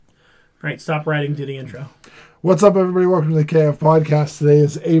Right, stop writing, do the intro. What's up, everybody? Welcome to the KF Podcast. Today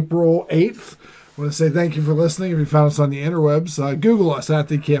is April 8th. I want to say thank you for listening. If you found us on the interwebs, Google us at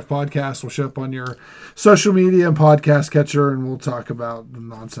the KF Podcast. We'll show up on your social media and podcast catcher, and we'll talk about the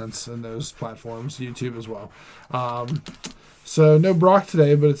nonsense in those platforms, YouTube as well. So no Brock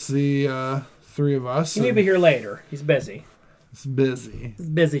today, but it's the three of us. He may be here later. He's busy. It's busy. He's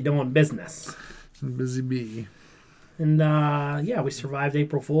busy doing business. It's a busy bee. And, yeah, we survived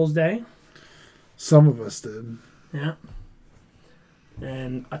April Fool's Day. Some of us did. Yeah.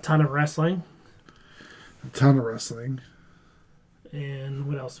 And a ton of wrestling. A ton of wrestling. And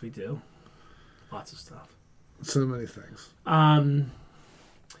what else we do? Lots of stuff. So many things.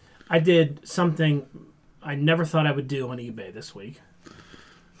 I did something I never thought I would do on eBay this week.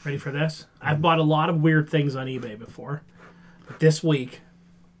 Ready for this? I've bought a lot of weird things on eBay before. But this week,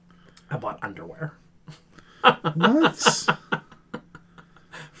 I bought underwear. What?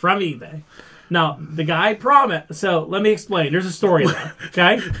 From eBay. Now, the guy promised. So let me explain. There's a story there.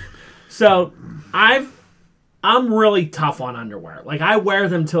 Okay. So I'm really tough on underwear. Like, I wear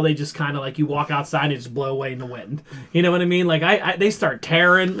them till they just kind of like you walk outside and just blow away in the wind. You know what I mean? Like they start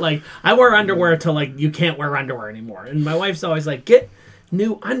tearing. Like, I wear underwear till like you can't wear underwear anymore. And my wife's always like, get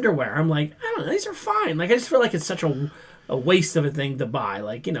new underwear. I'm like, I don't know. These are fine. Like, I just feel like it's such a waste of a thing to buy.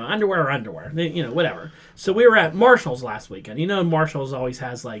 Like, you know, underwear or underwear. You know, whatever. So we were at Marshall's last weekend. You know, Marshall's always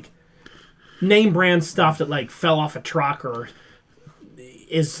has like name brand stuff that like fell off a truck or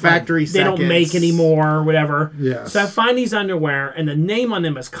is factory like, they don't make anymore or whatever. Yes. So I find these underwear and the name on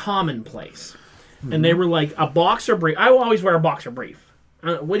them is Commonplace. Mm-hmm. And they were like a boxer brief. I will always wear a boxer brief.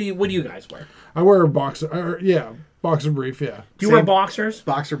 What do you guys wear? I wear a boxer. Boxer brief. Yeah. Do you wear boxers?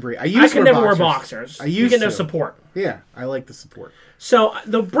 Boxer brief. I can never wear boxers. I used you get no to. support. Yeah, I like the support. So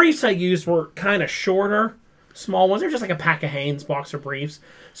the briefs I used were kind of shorter, small ones. They're just like a pack of Hanes boxer briefs.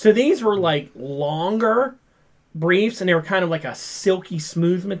 So these were like longer briefs, and they were kind of like a silky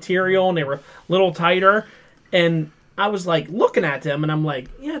smooth material, and they were a little tighter. And I was like looking at them, and I'm like,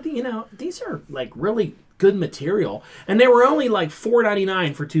 yeah, you know, these are like really good material. And they were only like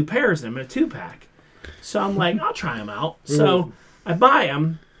 $4.99 for two pairs of them in a 2-pack. So I'm like, I'll try them out. So I buy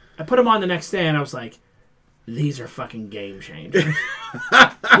them. I put them on the next day, and I was like, these are fucking game changers.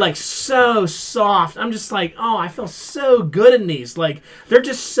 Like, so soft. I'm just like, oh, I feel so good in these. Like, they're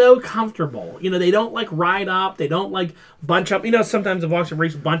just so comfortable. You know, they don't, like, ride up. They don't, like, bunch up. You know, sometimes the boxer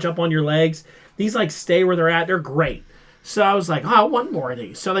briefs bunch up on your legs. These, like, stay where they're at. They're great. So I was like, oh, I want more of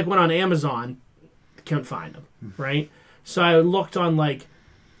these. So, like, went on Amazon. Couldn't find them, right? So I looked on, like,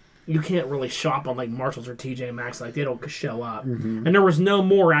 you can't really shop on like Marshalls or TJ Maxx. Like, they don't show up. Mm-hmm. And there was no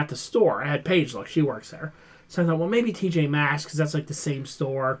more at the store. I had Paige look. She works there. So I thought, well, maybe TJ Maxx, because that's like the same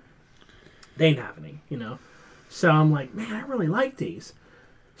store. They didn't have any, you know. So I'm like, man, I really like these.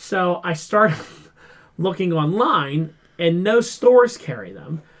 So I started looking online, and no stores carry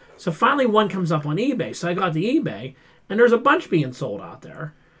them. So finally one comes up on eBay. So I got the eBay, and there's a bunch being sold out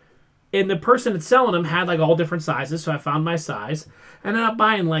there. And the person that's selling them had like all different sizes, so I found my size. And ended up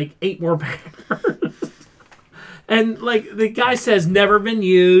buying like 8 more pairs. And like the guy says, never been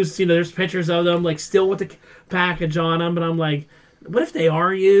used. You know, there's pictures of them like still with the package on them. But I'm like, what if they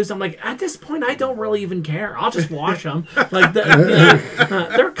are used? I'm like, at this point, I don't really even care. I'll just wash them. Like,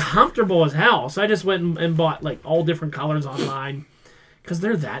 they're comfortable as hell. So I just went and bought like all different colors online because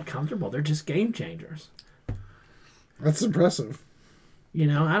they're that comfortable. They're just game changers. That's impressive. You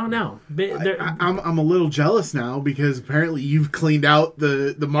know, I don't know. I'm a little jealous now because apparently you've cleaned out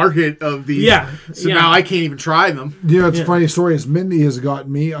the market of these. Yeah. So now I can't even try them. You know, it's a funny story is Mindy has gotten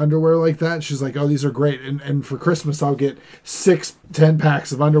me underwear like that. She's like, oh, these are great. And for Christmas, I'll get 10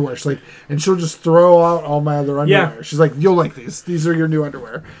 packs of underwear. She's like, and she'll just throw out all my other underwear. Yeah. She's like, you'll like these. These are your new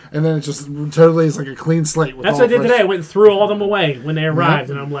underwear. And then it just totally is like a clean slate. That's what I did today. I went and threw all them away when they arrived.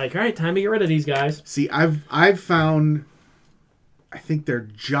 And I'm like, all right, time to get rid of these guys. See, I've found, I think they're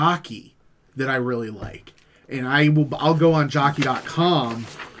Jockey that I really like. And I'll go on jockey.com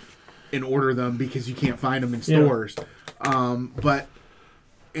and order them because you can't find them in stores. Yeah.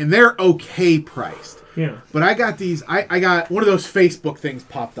 And they're okay priced. Yeah. But I got these, I got one of those Facebook things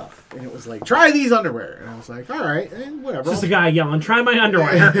popped up. And it was like, try these underwear. And I was like, all right, whatever. Just a guy yelling, try my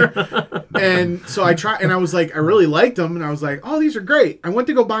underwear. And so I tried, and I was like, I really liked them. And I was like, oh, these are great. I went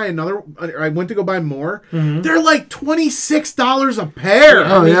to go buy more. Mm-hmm. They're like $26 a pair.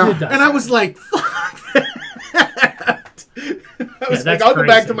 Oh, yeah. And I was like, fuck that. I was like, I'll go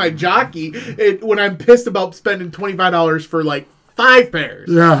back to my Jockey when I'm pissed about spending $25 for like 5 pairs.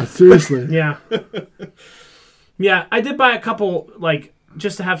 Yeah, seriously. Yeah. Yeah, I did buy a couple, like,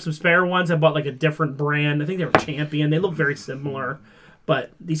 just to have some spare ones. I bought, like, a different brand. I think they were Champion. They look very similar.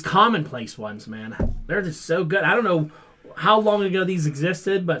 But these commonplace ones, man, they're just so good. I don't know how long ago these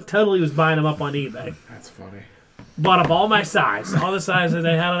existed, but totally was buying them up on eBay. That's funny. Bought up all my size. All the size that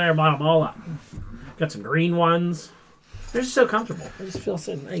they had on there, bought them all up. Got some green ones. They're just so comfortable. They just feel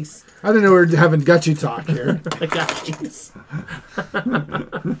so nice. I didn't know we were having gutchy talk here. The guys.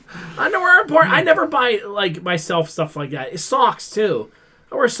 Underwear important. I never buy like myself stuff like that. Socks too.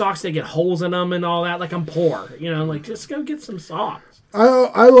 I wear socks that get holes in them and all that. Like I'm poor, like just go get some socks.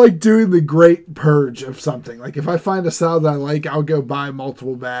 I like doing the great purge of something. Like if I find a style that I like, I'll go buy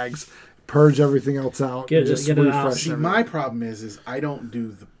multiple bags, purge everything else out, Get and it- just get it out. refresh See, them. my problem is I don't do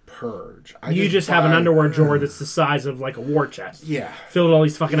the purge. You just have an buy- underwear drawer that's the size of like a war chest. Yeah. Filled with all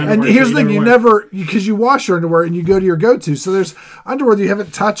these fucking underwear. And here's the that thing: you never wear. never, because you wash your underwear and you go to your go-to. So there's underwear that you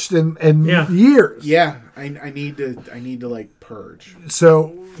haven't touched in Yeah. years. Yeah. I need to like purge.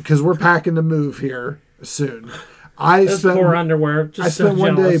 So because we're packing to move here soon, I Those spent poor underwear. Just I so spent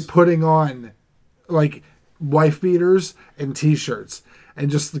one day jealous. putting on like wife beaters and t-shirts and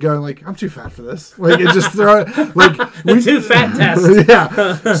just going like, I'm too fat for this. Like it just throw like The too fat test.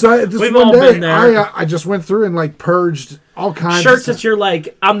 yeah. So this We've one all day been there. I just went through and like purged all kinds Shirts of that you're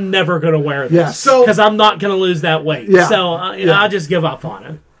like, I'm never gonna wear this. Yes. So- because I'm not gonna lose that weight. Yeah. So Yeah. I'll just give up on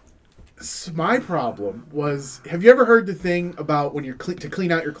it. My problem was, have you ever heard the thing about when you're to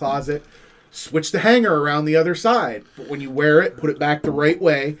clean out your closet, switch the hanger around the other side, but when you wear it, put it back the right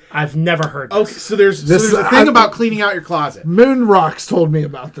way. I've never heard. This. Okay, so there's This- a thing I- about cleaning out your closet. Moon Rocks told me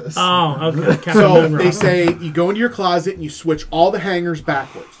about this. Oh, okay. Captain So Moonrock. they say you go into your closet and you switch all the hangers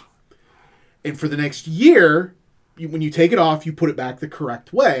backwards. And for the next year, when you take it off, you put it back the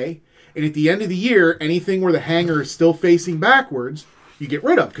correct way. And at the end of the year, anything where the hanger is still facing backwards, you get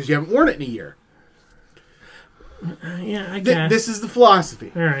rid of because you haven't worn it in a year. Yeah, I guess. This is the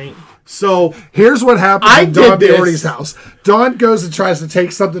philosophy. All right. So Here's what happens I at Don did this. Biordy's house. Don goes and tries to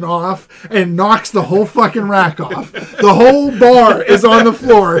take something off and knocks the whole fucking rack off. The whole bar is on the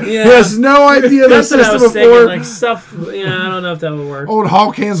floor. Yeah. He has no idea the That's what I system was thinking. before. Like stuff. Yeah, I don't know if that would work. Old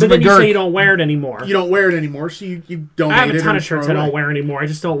Hall cans So of then you say you McGurk. don't wear it anymore. you don't wear it anymore, so you donate I have it a ton or of shirts throw I it don't away. wear anymore. I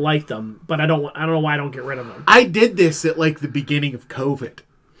just don't like them, but I don't know why I don't get rid of them. I did this at like the beginning of COVID.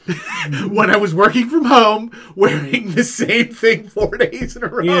 When I was working from home, wearing the same thing 4 days in a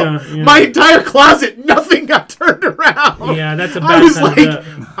row. Yeah, yeah. My entire closet, nothing got turned around. Yeah, that's a I bad was time like, to do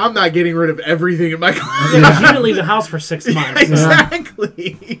it. I'm not getting rid of everything in my closet. Yeah, 'cause you didn't leave the house for 6 months.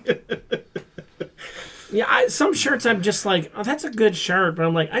 Exactly. Yeah, some shirts I'm just like, oh, that's a good shirt, but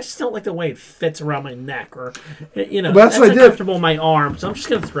I'm like, I just don't like the way it fits around my neck, or That's what I did. uncomfortable in my arm, so I'm just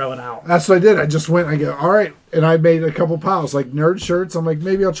gonna throw it out. That's what I did. I just went and I go, all right. And I made a couple piles, like nerd shirts. I'm like,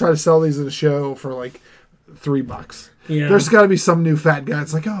 maybe I'll try to sell these at a show for like $3. Yeah. There's got to be some new fat guy.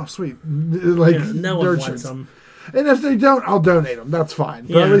 It's like, oh, sweet. Like Yeah, no one nerd wants shirts. them. And if they don't, I'll donate them. That's fine.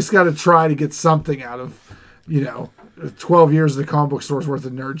 But Yeah. at least got to try to get something out of, 12 years of the comic book store's worth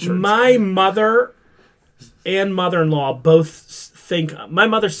of nerd shirts. My mother and mother-in-law both think my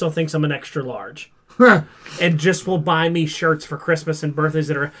mother still thinks I'm an extra large, and just will buy me shirts for Christmas and birthdays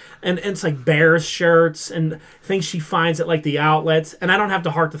that are and it's like Bears shirts and things she finds at like the outlets, and I don't have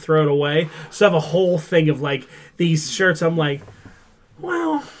the heart to throw it away, so I have a whole thing of like these shirts. I'm like,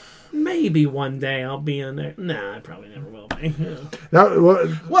 well, maybe one day I'll be in there. Nah, I probably never will be.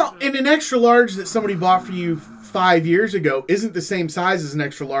 Well, and an extra large that somebody bought for you 5 years ago isn't the same size as an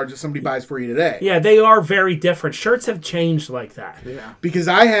extra large that somebody buys for you today. Yeah, they are very different. Shirts have changed like that. Yeah. Because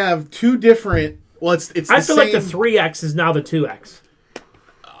I have two different. Well, it's. The I feel like the same- 3X is now the 2X.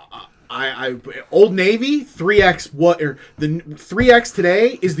 I Old Navy 3X. What or the 3X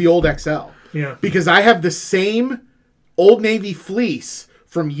today is the old XL. Yeah. Because I have the same Old Navy fleece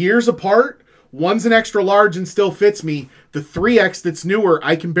from years apart. One's an extra large and still fits me. The 3X that's newer,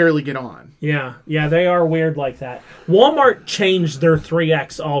 I can barely get on. Yeah, they are weird like that. Walmart changed their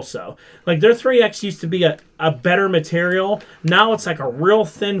 3X also. Like their 3X used to be a better material. Now it's like a real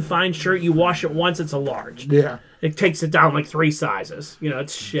thin, fine shirt. You wash it once, it's a large. Yeah. It takes it down like 3 sizes.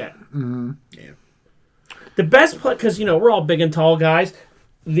 It's shit. Yeah. The best because we're all big and tall guys.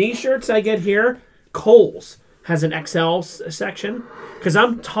 These shirts I get here, Kohl's has an XL section because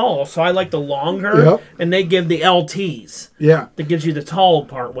I'm tall, so I like the longer, Yep. and they give the LTs. Yeah. That gives you the tall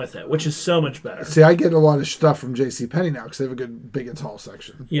part with it, which is so much better. See, I get a lot of stuff from JCPenney now because they have a good big and tall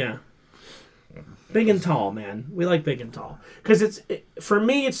section. Yeah. Big and tall, man. We like big and tall because for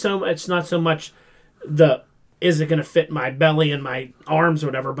me. It's not so much is it going to fit my belly and my arms or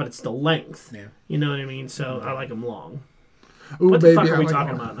whatever, but it's the length. Yeah. You know what I mean? So I like them long. Ooh, What the baby, fuck are I'm we like,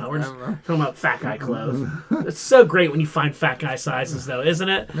 talking oh, about now? We're I just don't know. talking about fat guy clothes. It's so great when you find fat guy sizes, though, isn't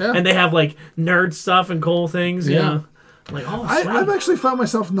it? Yeah. And they have like nerd stuff and cool things. Yeah. Yeah. I'm like, oh, I've actually found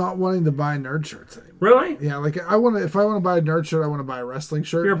myself not wanting to buy nerd shirts anymore. really? Yeah, like if I want to buy a nerd shirt, I want to buy a wrestling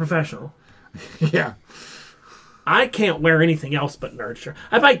shirt. You're a professional. Yeah. I can't wear anything else but nerd shirt.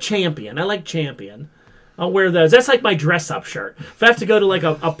 I buy Champion. I like Champion. I'll wear those. That's like my dress-up shirt. If I have to go to like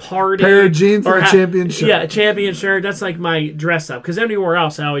a party, Pair of jeans or a Champion shirt. Yeah, a Champion shirt. That's like my dress-up. Because anywhere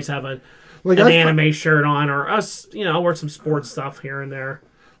else, I always have an anime shirt on, or I'll wear some sports stuff here and there.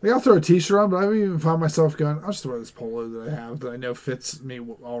 Like I'll throw a t-shirt on, but I've even found myself going, I'll just wear this polo that I have that I know fits me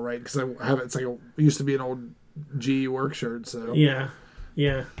all right because I have it's like it used to be an old GE work shirt. So yeah.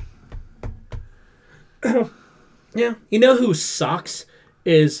 Yeah. You know who sucks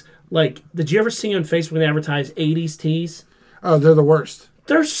is, like, did you ever see on Facebook when they advertise 80s tees? Oh, they're the worst.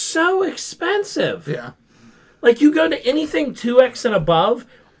 They're so expensive. Yeah. Like, you go to anything 2X and above,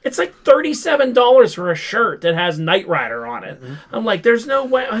 it's like $37 for a shirt that has Knight Rider on it. Mm-hmm. I'm like, there's no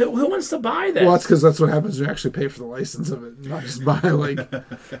way. Who wants to buy this? Well, that's because that's what happens when you actually pay for the license of it, not just buy, like...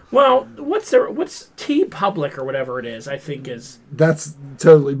 Well, what's T-Public or whatever it is, I think is... That's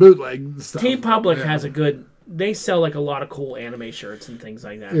totally bootleg stuff. T-Public has a good... They sell, like, a lot of cool anime shirts and things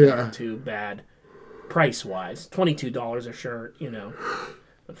like that. Yeah. They're not too bad price-wise. $22 a shirt,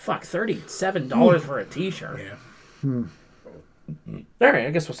 But fuck, $37 for a T-shirt. Yeah. All right, I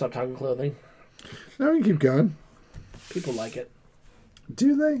guess we'll stop talking clothing. No, we can keep going. People like it.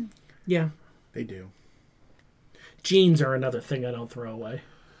 Do they? Yeah. They do. Jeans are another thing I don't throw away.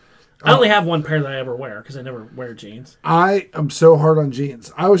 I only have one pair that I ever wear because I never wear jeans. I am so hard on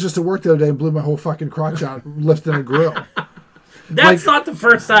jeans. I was just at work the other day and blew my whole fucking crotch out lifting a grill. That's not the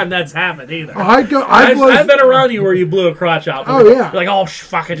first time that's happened either. I've been around you where you blew a crotch out. Oh, yeah. You're like, oh,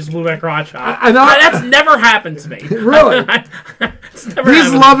 fuck, I just blew my crotch out. That's never happened to me. Really?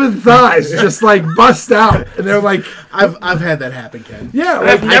 These loving thighs just like bust out. And they're like... I've had that happen, Ken. Yeah.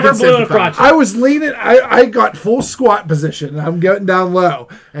 I've never blown a crotch out. I was leaning... I got full squat position. And I'm getting down low.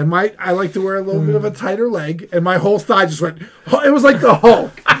 And I like to wear a little bit of a tighter leg. And my whole thigh just went... It was like the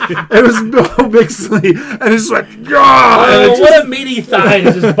Hulk. It was no big sleeve. And it just went... Oh, what a meaty thigh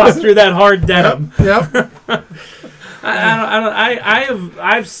to just bust through that hard denim. Yep.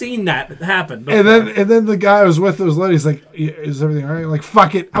 I've seen that happen before. And then the guy I was with was lady. He's like, "Is everything all right?" I'm like,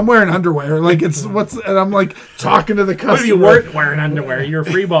 fuck it, I'm wearing underwear. Like and I'm like talking to the customer. What if you weren't wearing underwear? You're a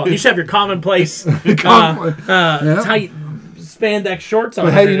free ball. You should have your commonplace tight spandex shorts on.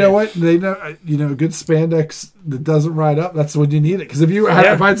 But hey, you know what? They know good spandex that doesn't ride up. That's when you need it. Because if you had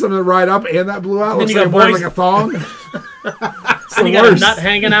to find something to ride up and that blew out, looks like I'm wearing like a thong. And you got a nut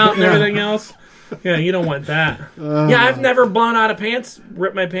hanging out and everything else. Yeah, you don't want that. Yeah, I've never blown out of pants,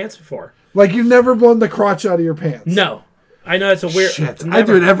 ripped my pants before. Like you've never blown the crotch out of your pants? No. I know it's a weird... Shit, I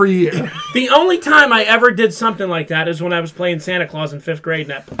do it every year. The only time I ever did something like that is when I was playing Santa Claus in 5th grade in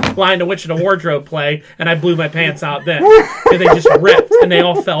that Blind a Witch in a Wardrobe play, and I blew my pants out then. And they just ripped, and they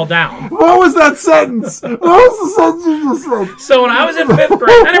all fell down. What was that sentence? What was the sentence you just said? So when I was in 5th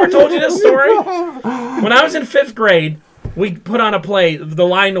grade... I never told you this story? When I was in 5th grade... We put on a play, The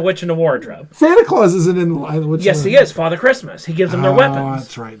Lion, the Witch, and the Wardrobe. Santa Claus isn't in The Lion, the Witch. Yes, he is. Father Christmas. He gives them their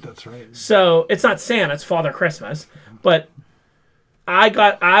weapons. That's right. So it's not Santa, it's Father Christmas. But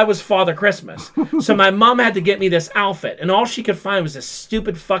I was Father Christmas. So my mom had to get me this outfit, and all she could find was this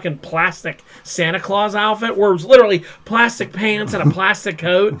stupid fucking plastic Santa Claus outfit, where it was literally plastic pants and a plastic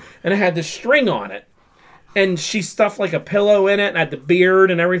coat, and it had this string on it. And she stuffed like a pillow in it, and had the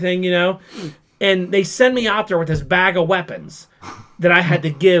beard and everything, And they send me out there with this bag of weapons that I had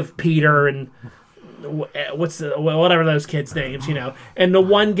to give Peter and whatever those kids' names, And the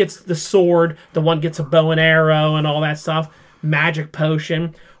one gets the sword, the one gets a bow and arrow and all that stuff, magic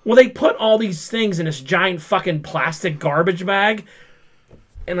potion. Well, they put all these things in this giant fucking plastic garbage bag.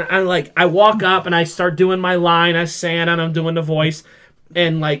 And I walk up and I start doing my line as Santa and I'm doing the voice.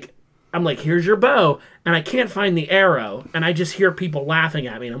 And I'm like, here's your bow. And I can't find the arrow. And I just hear people laughing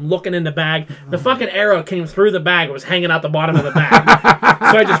at me. And I'm looking in the bag. The fucking arrow came through the bag. It was hanging out the bottom of the bag.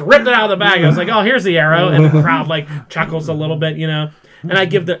 So I just ripped it out of the bag. I was like, oh, here's the arrow. And the crowd chuckles a little bit, And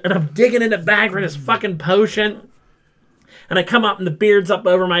I'm digging in the bag for this fucking potion. And I come up and the beard's up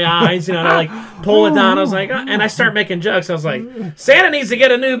over my eyes, and I pull it down. I was like, and I start making jokes. I was like, Santa needs to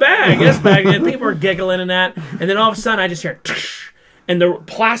get a new bag. This bag. And people are giggling and that. And then all of a sudden I just hear, and the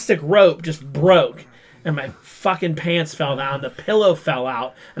plastic rope just broke. And my fucking pants fell down. The pillow fell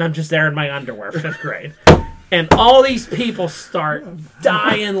out. And I'm just there in my underwear, 5th grade. And all these people start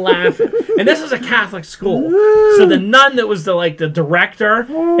dying laughing. And this is a Catholic school. So the nun that was the director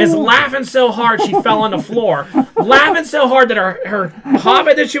is laughing so hard she fell on the floor. Laughing so hard that her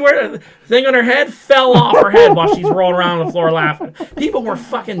hobbit that she wore, thing on her head, fell off her head while she's rolling around on the floor laughing. People were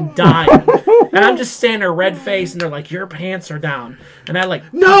fucking dying. And I'm just standing there red faced and they're like, your pants are down. And I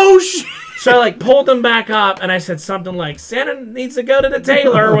No shit. So I pulled them back up and I said something like, Santa needs to go to the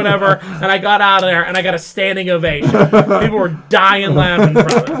tailor or whatever. And I got out of there and I got a standing ovation. People were dying laughing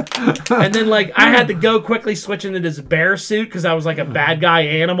from it. And then I had to go quickly switch into this bear suit because I was like a bad guy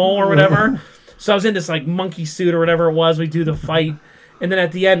animal or whatever. So I was in this monkey suit or whatever it was. We do the fight. And then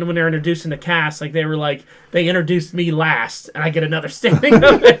at the end, when they're introducing the cast, they introduced me last, and I get another standing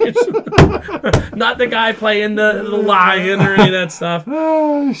ovation. Not the guy playing the lion or any of that stuff.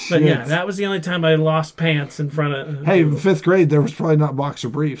 Oh, shit. But yeah, that was the only time I lost pants in front of. Hey, in 5th grade, there was probably not boxer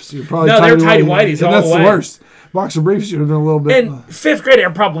briefs. You're probably No, they were tidy whities and all that's the way. the worst. Boxer briefs should have been a little bit. In 5th grade, they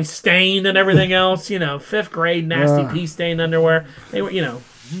were probably stained and everything else. 5th grade, nasty pea-stained underwear. They were,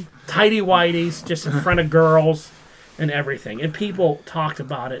 tidy whities just in front of girls and everything. And people talked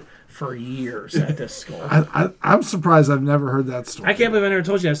about it for years at this school. I'm surprised I've never heard that story. I can't believe I never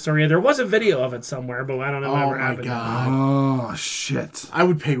told you that story. There was a video of it somewhere, but I don't know whatever happened. God. Oh, shit. I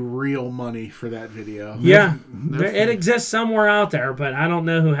would pay real money for that video. Yeah, it exists somewhere out there, but I don't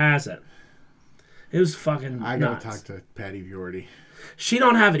know who has it. It was fucking I gotta nuts. talk to Patty Viorti. She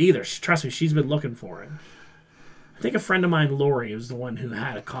don't have it either. Trust me, she's been looking for it. I think a friend of mine, Lori, was the one who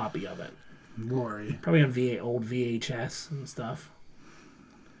had a copy of it. Lori. Probably on old VHS and stuff.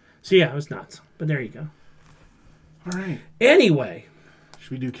 So yeah, it was nuts. But there you go. All right. Anyway.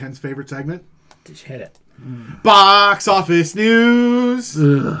 Should we do Ken's favorite segment? Just hit it. Box office news.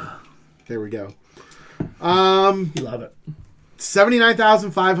 Ugh. There we go. You love it.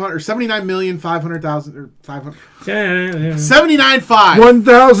 79,500 or 79,500,000 or 500. Yeah. 79.5.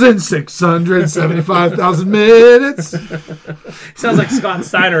 1,675,000 minutes. Sounds like Scott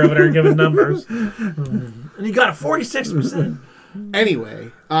Steiner over there giving numbers. And he got a 46%.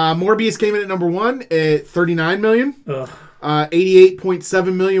 Anyway, Morbius came in at number 1 at 39 million. Ugh.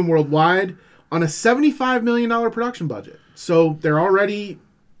 88.7 million worldwide on a $75 million production budget. So they're already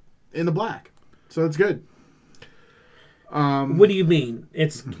in the black. So it's good. What do you mean?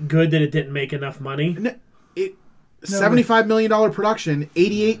 It's good that it didn't make enough money? $75 million production,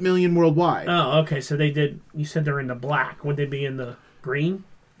 88 million worldwide. Oh, okay. So they did. You said they're in the black. Would they be in the green?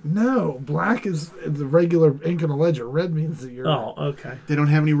 No, black is the regular ink on a ledger. Red means that you're. Oh, okay. They don't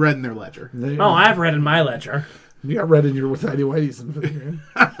have any red in their ledger. Oh, I have red in my ledger. You got red in your with Tidy Whiteys in the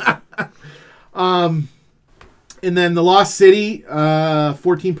And then The Lost City,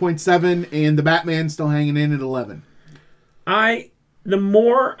 14.7, and The Batman still hanging in at 11. The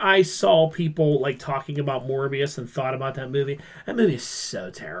more I saw people talking about Morbius and thought about that movie is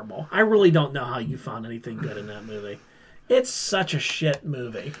so terrible. I really don't know how you found anything good in that movie. It's such a shit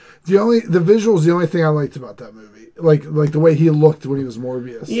movie. The visuals, the only thing I liked about that movie, like the way he looked when he was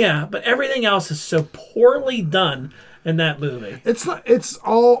Morbius. Yeah, but everything else is so poorly done in that movie. It's not. It's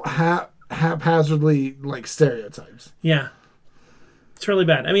all haphazardly stereotypes. Yeah, it's really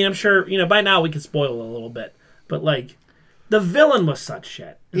bad. I mean, I'm sure by now we could spoil it a little bit, but the villain was such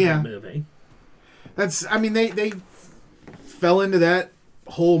shit in that movie. They fell into that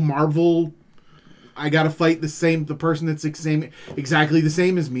whole Marvel, I gotta fight the person that's exactly the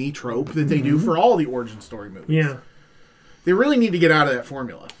same as me trope that they do for all the origin story movies. Yeah. They really need to get out of that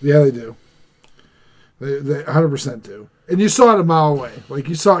formula. Yeah, they do. They 100% do. And you saw it a mile away.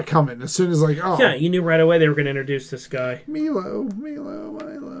 You saw it coming as soon as Yeah, you knew right away they were going to introduce this guy. Milo.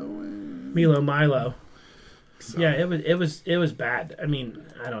 So. Yeah, it was bad. I mean,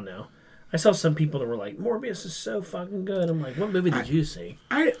 I don't know. I saw some people that were like, Morbius is so fucking good. I'm like, what movie did you see?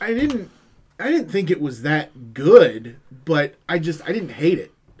 I didn't think it was that good, but I didn't hate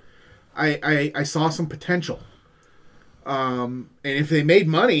it. I saw some potential. And if they made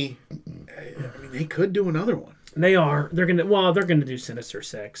money, they could do another one. They are. They're gonna do Sinister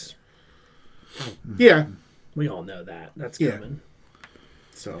Six. Yeah. We all know that. That's coming.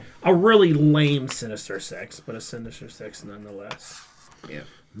 So a really lame Sinister Six, but a Sinister Six nonetheless. Yeah.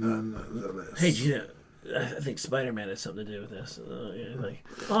 Nonetheless. Hey, Gina, I think Spider-Man has something to do with this.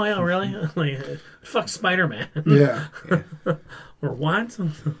 Oh yeah, really? Fuck Spider-Man. Yeah. Or what?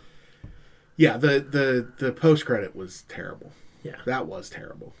 Yeah. The post credit was terrible. Yeah. That was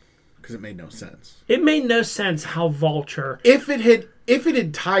terrible because it made no sense. It made no sense how Vulture. If it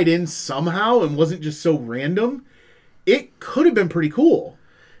had tied in somehow and wasn't just so random, it could have been pretty cool.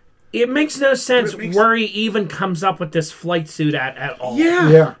 It makes no sense It makes- where he even comes up with this flight suit at all. Yeah.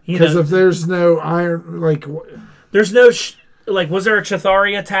 Yeah, You because know- if there's no iron, like, There's no was there a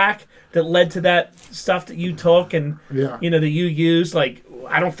Chitauri attack that led to that stuff that you took and Yeah. that you used? Like,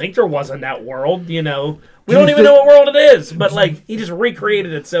 I don't think there was in that world. We Do don't you even think- know what world it is, but like he just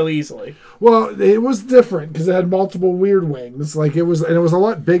recreated it so easily. well, it was different because it had multiple weird wings. Like it was a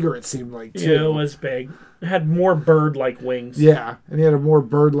lot bigger. It seemed like too. Yeah, it was big. It had more bird-like wings. Yeah, and he had a more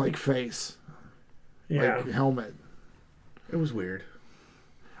bird-like face, Yeah. like helmet. It was weird.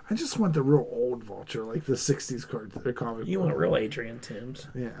 I just want the real old Vulture, like the '60s comic. You book. want real Adrian Timms.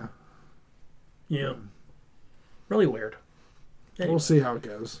 Yeah, Yeah. Really weird. we'll see how it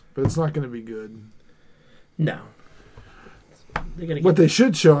goes, but it's not going to be good. No. They're gonna What get, they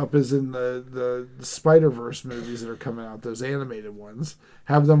should show up is in the Spider-Verse movies that are coming out, those animated ones.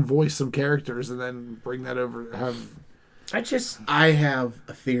 Have them voice some characters and then bring that over. I have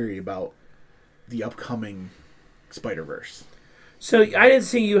a theory about the upcoming Spider-Verse. So I didn't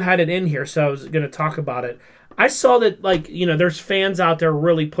see you had it in here, so I was going to talk about it. I saw that, there's fans out there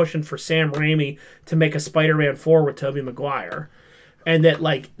really pushing for Sam Raimi to make a Spider-Man 4 with Tobey Maguire. And that,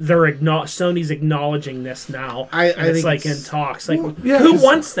 Sony's acknowledging this now. I and it's, think in talks. Like, Well, yeah, who 'cause-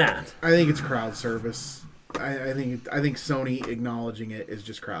 wants that? I think it's crowd service. I think Sony acknowledging it is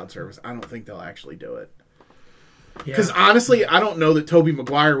just crowd service. I don't think they'll actually do it. Yeah. Because honestly, I don't know that Tobey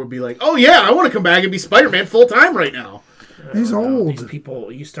Maguire would be like, "Oh yeah, I want to come back and be Spider-Man full time right now." He's old. These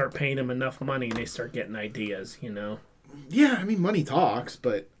people, you start paying them enough money, and they start getting ideas, Yeah, I mean, money talks,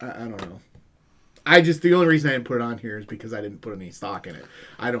 but I don't know. The only reason I didn't put it on here is because I didn't put any stock in it.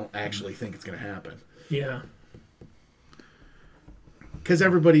 I don't actually think it's going to happen. Yeah. Because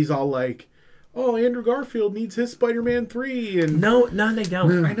everybody's all like, "Oh, Andrew Garfield needs his Spider-Man 3," and No, they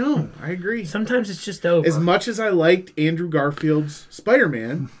don't. I know, I agree. Sometimes it's just over. As much as I liked Andrew Garfield's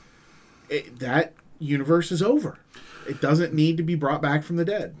Spider-Man, that universe is over. It doesn't need to be brought back from the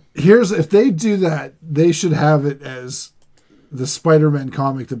dead. If they do that, they should have it as the Spider-Man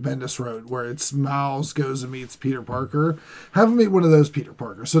comic that Bendis wrote, where it's Miles goes and meets Peter Parker. Have him meet one of those Peter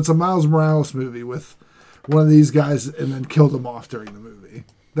Parkers. So it's a Miles Morales movie with one of these guys, and then kill them off during the movie.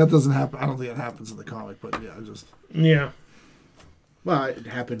 That doesn't happen. I don't think it happens in the comic, but yeah, Yeah. Well, it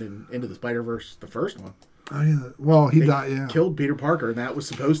happened in Into the Spider-Verse, the first one. Oh yeah. Well, he died. Yeah. Killed Peter Parker, and that was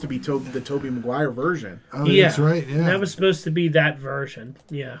supposed to be the Tobey Maguire version. Oh, Yeah. that's right. Yeah. That was supposed to be that version.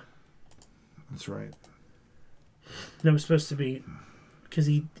 Yeah. That's right. That was supposed to be because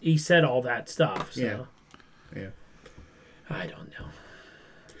he said all that stuff. So. Yeah. I don't know.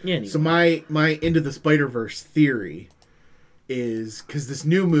 Anyway. So my Into the Spider-Verse theory is because this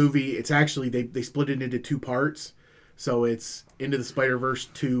new movie, it's actually they split it into two parts. So it's Into the Spider-Verse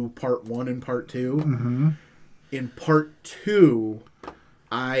 2, Part 1 and Part 2. Mm-hmm. In Part 2,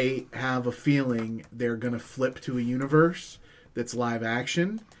 I have a feeling they're going to flip to a universe that's live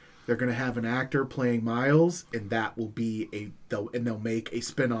action. They're going to have an actor playing Miles, and that will be they'll make a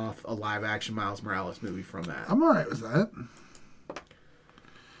spin-off, a live action Miles Morales movie from that. I'm all right with that.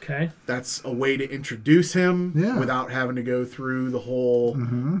 Okay. That's a way to introduce him Yeah. without having to go through the whole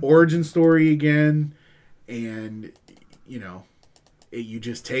origin story again. And, you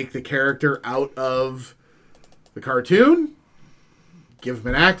just take the character out of the cartoon, give him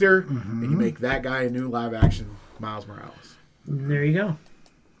an actor, and you make that guy a new live action Miles Morales. There you go.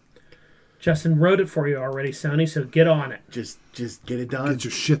 Justin wrote it for you already, Sony, so get on it. Just get it done. Get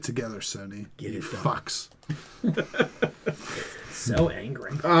your shit together, Sony. Get You it done. fucks. So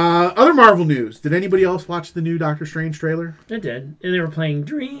angry. Other Marvel news. Did anybody else watch the new Doctor Strange trailer? It did. And they were playing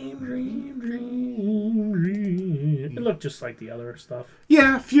Dream, Dream, Dream, Dream. It looked just like the other stuff.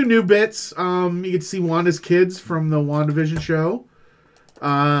 Yeah, a few new bits. You get to see Wanda's kids from the WandaVision show.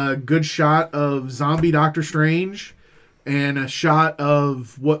 Good shot of zombie Doctor Strange. And a shot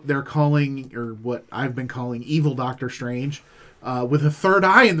of what they're calling, or what I've been calling, evil Doctor Strange, with a third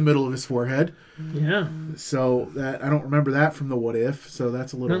eye in the middle of his forehead. Yeah. So that I don't remember that from the What If. So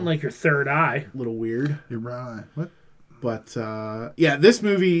that's a little Not like your third eye. little weird. Your brown eye. What? But yeah, this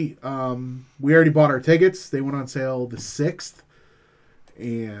movie, we already bought our tickets. They went on sale the 6th,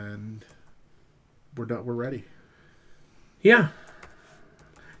 and we're done. We're ready. Yeah.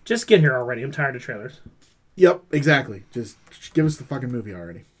 Just get here already. I'm tired of trailers. Yep, exactly. Just give us the fucking movie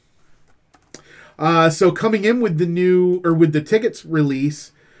already. So coming in with with the tickets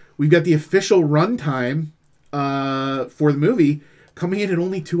release, we've got the official runtime for the movie coming in at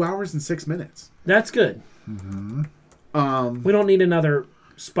only 2 hours and 6 minutes. That's good. We don't need another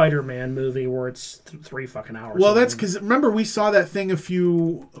Spider-Man movie where it's 3 fucking hours. Well, long. that's because remember we saw that thing a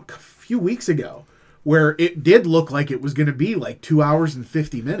few weeks ago where it did look like it was going to be like 2 hours and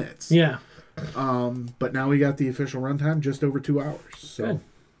 50 minutes. Yeah. But now we got the official runtime just over 2 hours. So Good.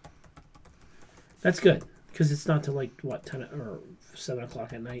 That's good because it's not till like what 10 or 7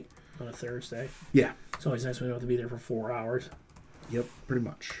 o'clock at night on a Thursday. yeah, It's always nice when we don't have to be there for 4 hours. yep, pretty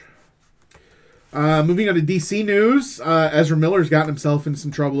much. Moving on to DC news, Ezra Miller's gotten himself in some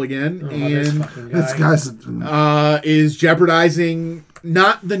trouble again, Oh, this and fucking guy. This guy's is jeopardizing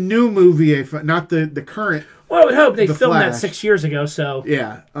not the new movie, not the current. Well, I would hope they The filmed that Flash. 6 years ago, so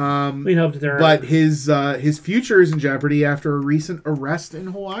Yeah, we'd hope that they're. but his future is in jeopardy after a recent arrest in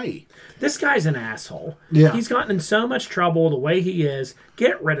Hawaii. This guy's an asshole. Yeah. He's gotten in so much trouble the way he is.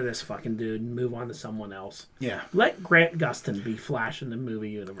 Get rid of this fucking dude and move on to someone else. Yeah. Let Grant Gustin be Flash in the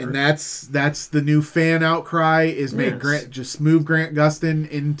movie universe. And that's the new fan outcry is make Yes. Grant just move Grant Gustin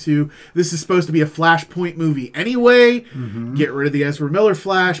into this is supposed to be a Flashpoint movie anyway. Get rid of the Ezra Miller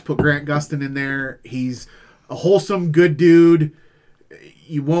Flash, put Grant Gustin in there. He's a wholesome, good dude.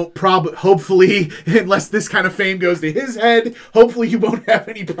 You won't hopefully, unless this kind of fame goes to his head, hopefully you won't have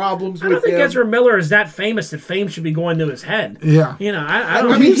any problems I with don't think him. Ezra Miller is that famous that fame should be going to his head. Yeah. You know, I I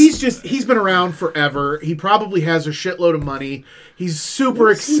don't mean, he's been around forever. He probably has a shitload of money. He's super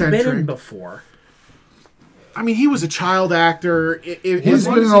What's he been in eccentric. before? I mean, he was a child actor. He's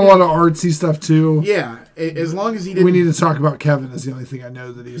been in a lot of artsy stuff too. Yeah, as long as he didn't. We need to talk about Kevin. Is the only thing I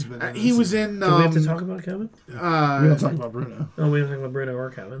know that he's been in. He was in Do we have to talk about Kevin? We don't talk about Bruno. Oh, we don't talk about Bruno or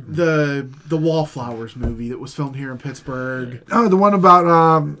Kevin. the Wallflowers movie that was filmed here in Pittsburgh. Oh, the one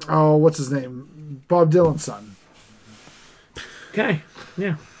about what's his name? Bob Dylan's son. Okay.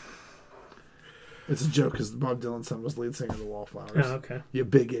 Yeah. It's a joke because Bob Dylan's son was lead singer of the Wallflowers. Oh, okay. You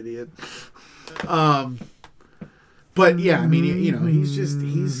big idiot. But yeah, I mean, you know,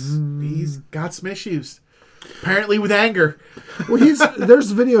 he's got some issues. Apparently with anger. Well,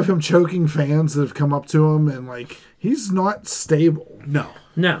 there's a video of him choking fans that have come up to him, and like he's not stable. No.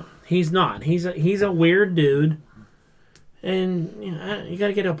 No, he's not. He's a weird dude. And you know, you got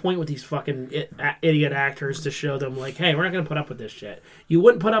to get to a point with these fucking idiot actors to show them like, hey, we're not going to put up with this shit. You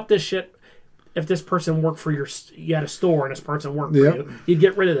wouldn't put up this shit if this person worked for you had a store and this person worked for Yep. you. You'd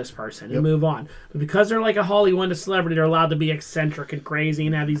get rid of this person and move on. But because they're like a Hollywood celebrity, they're allowed to be eccentric and crazy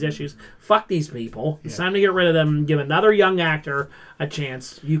and have these issues. Fuck these people. It's time to get rid of them and give another young actor a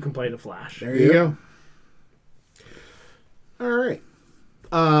chance. You can play the Flash. There you go. All right.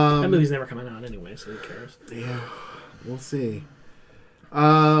 That movie's never coming out anyway, so who cares? Yeah, we'll see.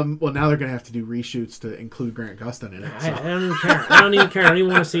 Well, now they're gonna have to do reshoots to include Grant Gustin in it. I don't even care. I don't even care. I don't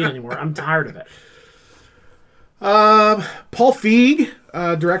even want to see it anymore. I'm tired of it. Paul Feig,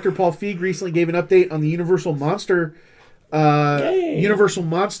 director Paul Feig, recently gave an update on the Universal Monster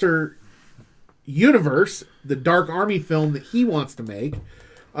Universe, the Dark Army film that he wants to make.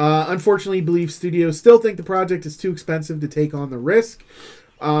 Unfortunately, he believes studios still think the project is too expensive to take on the risk.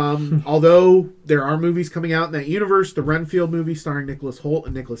 Although there are movies coming out in that universe, the Renfield movie starring Nicholas Hoult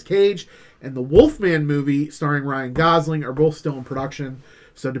and Nicolas Cage, and the Wolfman movie starring Ryan Gosling are both still in production.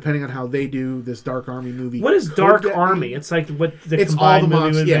 So depending on how they do this Dark Army movie, What is could Dark get Army? made. It's like what the It's all combined the movie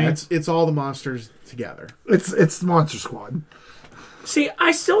monsters. would Yeah, be. it's all the monsters together. It's the Monster Squad. See,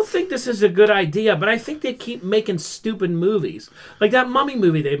 I still think this is a good idea, but I think they keep making stupid movies. Like that Mummy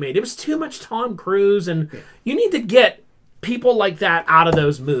movie they made. It was too much Tom Cruise, and you need to get people like that out of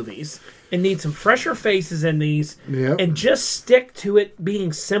those movies and need some fresher faces in these Yep. and just stick to it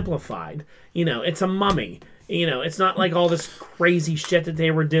being simplified. You know, it's a mummy. You know, it's not like all this crazy shit that they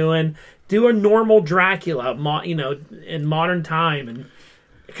were doing. Do a normal Dracula, in modern time. And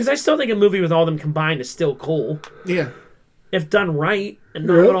because I still think a movie with all them combined is still cool. Yeah. If done right and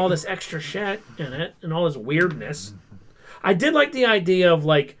not with all this extra shit in it and all this weirdness. I did like the idea of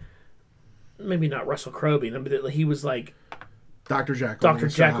like, maybe not Russell Crowe, but he was like Dr. Jekyll. Dr. on the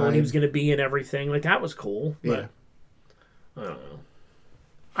Jekyll and side. he was going to be in everything. Like that was cool. But Yeah. I don't know.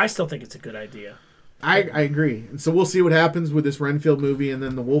 I still think it's a good idea. I agree. And so we'll see what happens with this Renfield movie and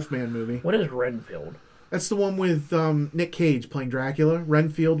then the Wolfman movie. What is Renfield? That's the one with Nick Cage playing Dracula.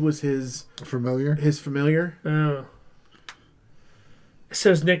 Renfield was his Familiar? familiar. Oh.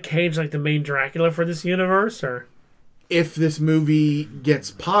 So is Nick Cage like the main Dracula for this universe, or? If this movie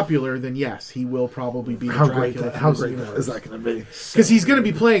gets popular, then yes, he will probably be the How Dracula. great is that going to be? Because he's going to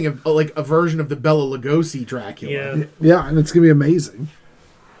be playing a version of the Bela Lugosi Dracula. Yeah. Yeah, and it's going to be amazing.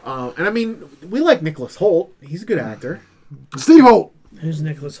 And I mean, we like Nicholas Hoult. He's a good actor. Steve Holt. Who's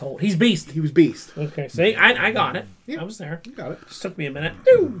Nicholas Hoult? He's Beast. He was Beast. Okay, see, I got it. Yeah. I was there. You got it. Just took me a minute.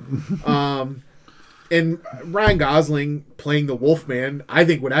 And Ryan Gosling playing the Wolfman, I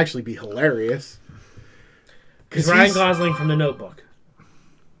think would actually be hilarious. Because Ryan Gosling from The Notebook.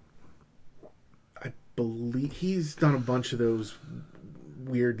 I believe he's done a bunch of those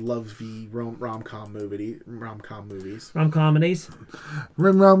weird lovey rom-com movies. Rom comedies. I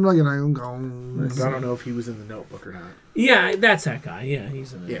don't know if he was in The Notebook or not. Yeah, that's that guy. Yeah,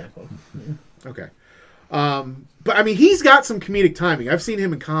 he's in the Notebook. Okay. But I mean, he's got some comedic timing. I've seen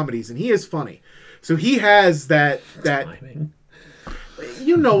him in comedies, and he is funny. So he has that. Timing.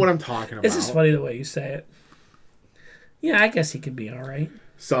 You know what I'm talking about. It's just funny the way you say it. Yeah, I guess he could be all right.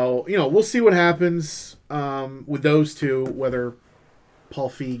 So, we'll see what happens with those two, whether Paul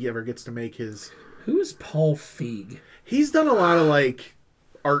Feig ever gets to make his... Who is Paul Feig? He's done a lot of,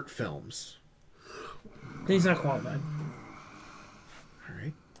 art films. He's not qualified. All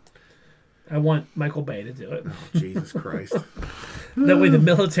right. I want Michael Bay to do it. Oh, Jesus Christ. That way the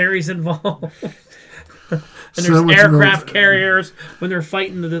military's involved. And So there's much aircraft military. carriers when they're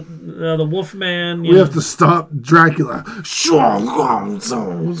fighting the Wolfman. We have to stop Dracula.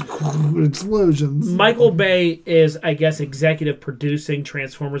 Explosions. Michael Bay is, I guess, executive producing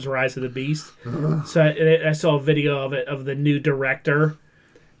Transformers: Rise of the Beast. So I saw a video of it of the new director,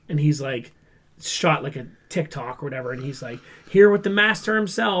 and he's like shot like a TikTok or whatever, and he's like here with the master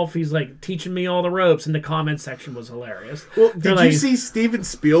himself. He's like teaching me all the ropes, and the comment section was hilarious. Well, They're did you see Steven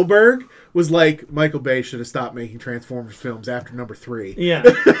Spielberg was like, Michael Bay should have stopped making Transformers films after number 3. Yeah.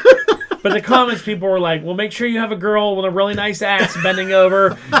 But the comments people were like, well, make sure you have a girl with a really nice ass bending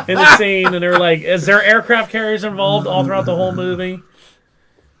over in the scene. And they're like, is there aircraft carriers involved all throughout the whole movie?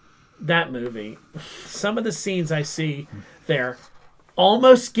 That movie. Some of the scenes I see there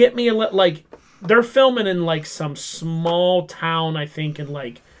almost get me like, they're filming in like some small town, I think, in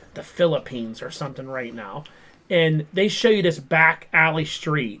like the Philippines or something right now. And they show you this back alley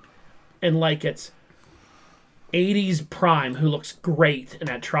street. And like it's 80s Prime, who looks great in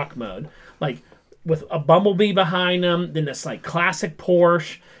that truck mode. Like with a Bumblebee behind them, then this like classic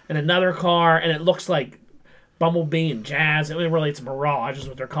Porsche and another car, and it looks like Bumblebee and Jazz. I mean, really, it's Mirage is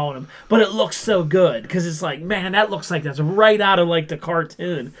what they're calling them. But it looks so good because it's like, man, that looks like that's right out of like the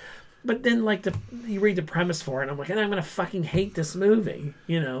cartoon. But then like you read the premise for it, and I'm like, and I'm going to fucking hate this movie,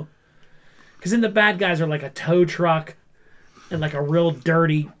 Because then the bad guys are like a tow truck and like a real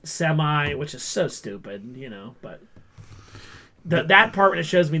dirty semi, which is so stupid, but that part when it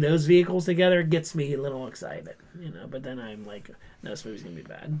shows me those vehicles together gets me a little excited, but then I'm like, no, this movie's going to be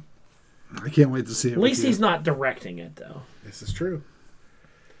bad. I can't wait to see it. At least he's not directing it, though. This is true.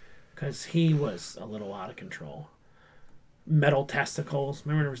 Because he was a little out of control. Metal testicles.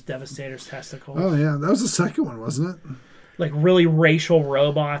 Remember there was Devastator's testicles? Oh, yeah. That was the second one, wasn't it? Like really racial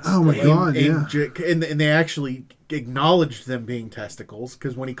robots. Oh, my God, yeah. And they actually acknowledged them being testicles,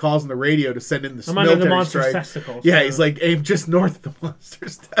 because when he calls on the radio to send in the I'm under military the monster's strike, testicles. yeah, he's like, aim just north of the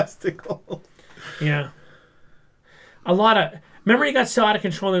monster's testicle. Yeah. A lot of... Remember he got so out of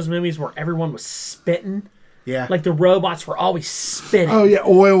control in those movies where everyone was spitting? Yeah. Like the robots were always spitting. Oh, yeah.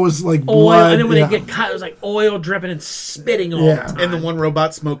 Oil was like Oil, blood. and then when yeah. they get cut, it was like oil dripping and spitting all Yeah. the time. And the one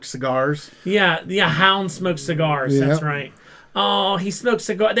robot smoked cigars. Yeah, Hound smoked cigars. Yeah. That's right. Oh, he smoked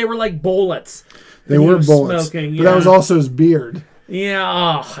cigars. They were like bullets. They that he were was bullets. smoking, But that was also his beard.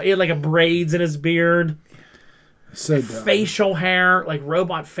 Yeah, he had like a braids in his beard. So dumb. Facial hair, like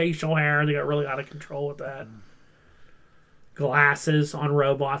robot facial hair. They got really out of control with that. Glasses on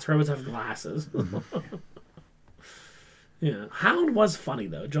robots. Robots have glasses. Yeah. Hound was funny,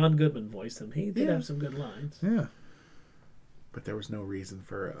 though. John Goodman voiced him. He did have some good lines. Yeah. But there was no reason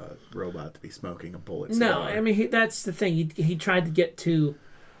for a robot to be smoking a bullet No, cigar. I mean, that's the thing. He tried to get too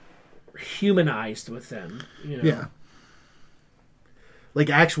humanized with them. Yeah.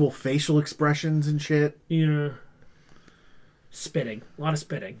 Like actual facial expressions and shit. Yeah. Spitting. A lot of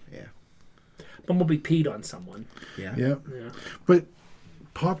spitting. Yeah. Bumblebee peed on someone. Yeah. Yeah. Yeah. But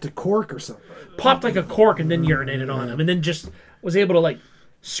popped a cork or something. Popped like a cork and then urinated on him. And then just was able to, like,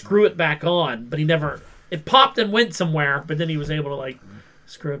 screw it back on. But he never... It popped and went somewhere, but then he was able to, like,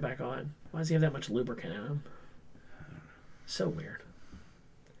 screw it back on. Why does he have that much lubricant in him? So weird.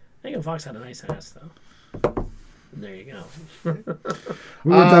 Megan Fox had a nice ass, though. And there you go.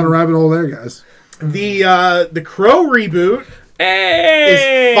 We went down a rabbit hole there, guys. The Crow reboot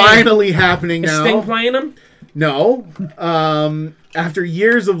Hey! is finally happening Is now. Sting playing him? No. After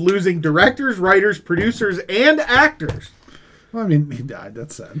years of losing directors, writers, producers, and actors. Well, I mean, he died.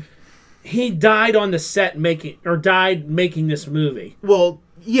 That's sad. He died on the set making this movie. Well,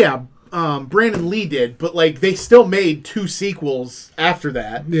 yeah, Brandon Lee did, but like they still made 2 sequels after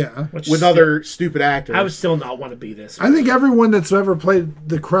that Yeah. Which with still- other stupid actors. I would still not want to be this. I think everyone that's ever played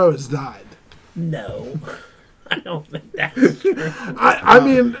the Crow has died. No. I don't think that's true. I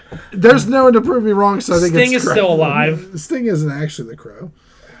mean, there's no one to prove me wrong, so I think Sting it's is Crow. still alive. Sting isn't actually the Crow.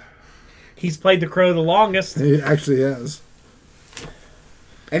 He's played the Crow the longest. He actually has.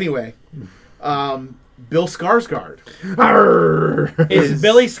 Anyway, Bill Skarsgård. Arr! Is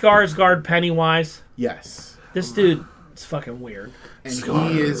Billy Skarsgård Pennywise? Yes. This dude is fucking weird. And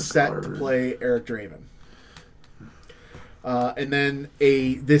he is set to play Eric Draven. And then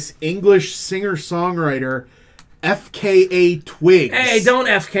this English singer-songwriter, FKA Twigs. Hey, don't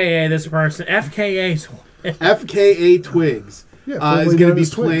FKA this person. FKA's FKA Twigs Yeah, is going to known be as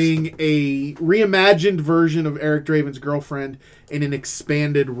Twigs. playing a reimagined version of Eric Draven's girlfriend in an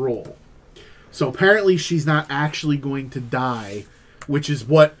expanded role. So apparently she's not actually going to die, which is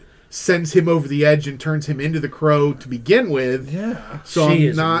what sends him over the edge and turns him into the Crow to begin with. Yeah. So she I'm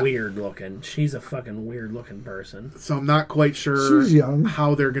is not weird looking. She's a fucking weird looking person. so I'm not quite sure She's young.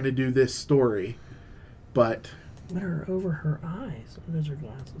 how they're going to do this story. But What are over her eyes? Those are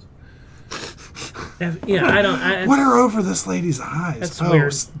glasses. Yeah, I don't. What are over this lady's eyes? That's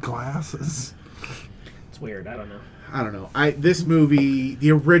weird. Glasses. It's weird. I don't know. I don't know. This movie,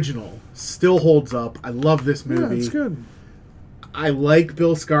 the original, still holds up. I love this Yeah, movie. it's good. I like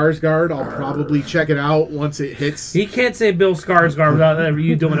Bill Skarsgård. I'll probably check it out once it hits. He can't say Bill Skarsgård without ever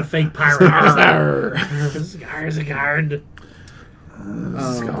you doing a fake pirate. Skarsgård.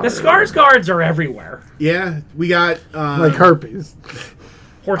 The Skarsgårds are everywhere. Yeah, we got Like herpes.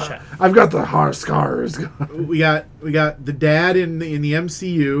 Horseshit. I've got the hard scars. we got the dad in the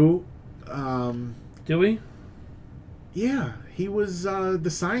MCU. Do we? Yeah, he was the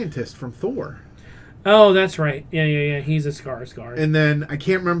scientist from Thor. Oh, that's right. Yeah. He's a Skarsgård. And then I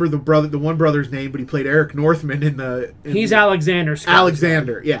can't remember the one brother's name, but he played Eric Northman in He's Alexander Skarsgård.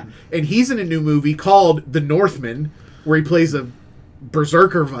 Alexander, yeah. And he's in a new movie called The Northman, where he plays a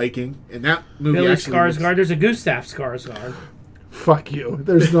berserker Viking. And that movie Billy actually looks- Skarsgård. There's a Gustav Skarsgård. Fuck you.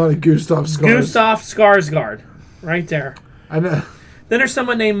 There's not a Gustav Skarsgård. Gustav Skarsgård. Right there. I know. Then there's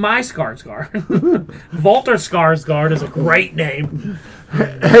someone named My Skarsgård. Walter Skarsgård is a great name.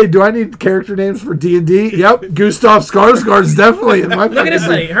 Hey, do I need character names for D&D? Yep, Gustav Skarsgård's definitely in my. Look at this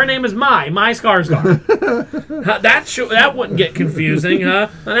lady. Her name is My Skarsgård. That wouldn't get confusing, huh?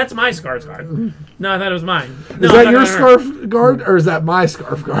 No, that's My Skarsgård. No, I thought it was mine. No, Is that no, your no. scarf guard or is that my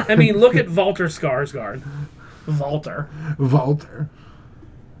scarf guard? I mean, look at Walter Skarsgård. Walter. Walter.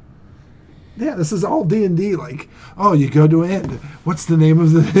 Yeah, this is all D&D. Like, oh, you go to end. What's the name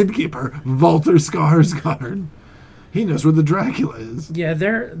of the innkeeper? Walter Skarsgård. He knows where the Dracula is. Yeah,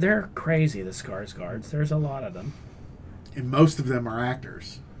 they're crazy, the Skarsgårds. There's a lot of them. And most of them are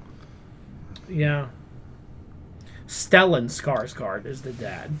actors. Yeah. Stellan Skarsgård is the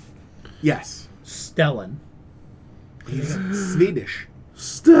dad. Yes. Stellan. He's Swedish.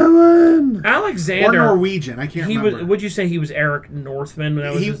 Stellan! Or Alexander. Norwegian. I can't He remember. was. Would you say he was Eric Northman?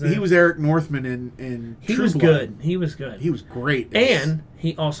 That was his name? He was Eric Northman in He True was Blood. good. He was good. He was great. And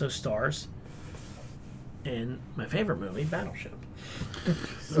he also in my favorite movie, Battleship.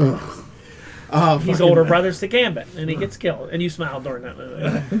 He's older brothers to Gambit, and he gets killed. And you smiled during that movie.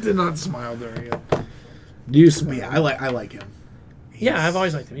 I did not smile during it. You smile. Yeah, I like him. Yeah, I've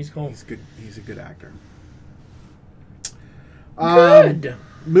always liked him. He's cool. He's good. He's a good actor. Good.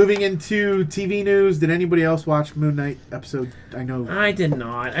 Moving into TV news, did anybody else watch Moon Knight episode? I know. I did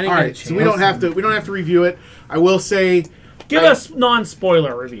not. I didn't All get a right, chance. so we don't have to review it. I will say Give us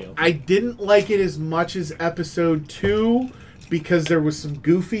non-spoiler review. I didn't like it as much as episode 2 because there was some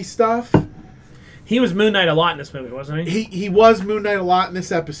goofy stuff. He was Moon Knight a lot in this movie, wasn't he? He was Moon Knight a lot in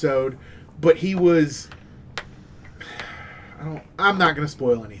this episode, but he was. I'm not going to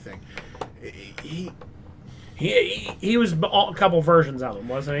spoil anything. He was a couple versions of him,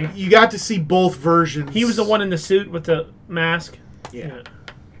 wasn't he? You got to see both versions. He was the one in the suit with the mask. Yeah.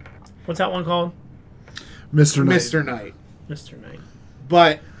 What's that one called? Mr. Knight. Mr. Knight. Mr. Knight.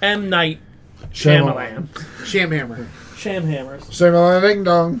 But M. Night Shyamalan. Shyamalan. Shamhammer. Shamhammers. Shyamalan Ding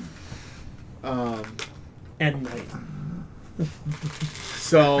Dong. M. Night.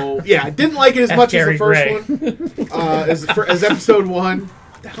 So, yeah, I didn't like it as F. much Gary as the first Gray. one. As episode 1.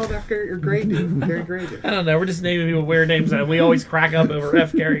 What the hell did F. Gary Gray do? Gary Gray do? I don't know. We're just naming people weird names. We always crack up over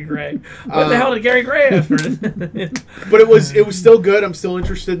F. Gary Gray. What the hell did Gary Gray have for this? But it was still good. I'm still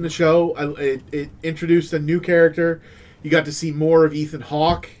interested in the show. It introduced a new character. You got to see more of Ethan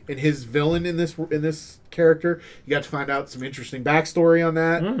Hawke and his villain in this character. You got to find out some interesting backstory on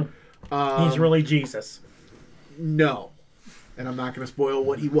that. He's really Jesus. No, and I'm not going to spoil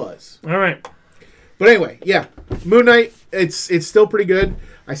what he was. All right. But anyway, yeah, Moon Knight. It's still pretty good.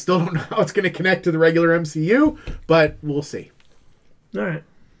 I still don't know how it's going to connect to the regular MCU, but we'll see. All right.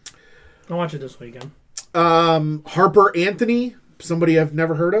 I'll watch it this weekend. Harper Anthony, somebody I've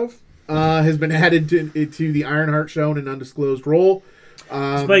never heard of, has been added to the Ironheart show in an undisclosed role.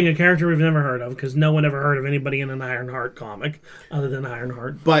 He's playing a character we've never heard of because no one ever heard of anybody in an Ironheart comic other than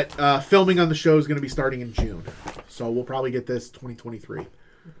Ironheart. But filming on the show is going to be starting in June. So we'll probably get this 2023.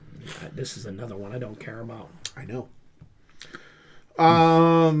 This is another one I don't care about. I know.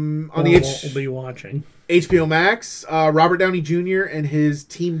 On We'll be watching. HBO Max, Robert Downey Jr. and his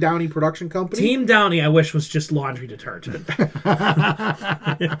Team Downey production company. Team Downey, I wish, was just laundry detergent.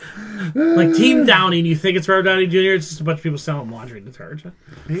 Like Team Downey, and you think it's Robert Downey Jr., it's just a bunch of people selling laundry detergent.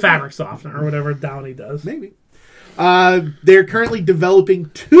 Maybe. Fabric softener, or whatever Downey does. Maybe. They're currently developing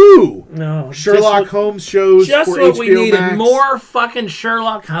 2 No, Sherlock Holmes shows just for what HBO we needed. Max. More fucking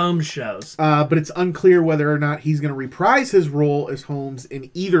Sherlock Holmes shows. But it's unclear whether or not he's going to reprise his role as Holmes in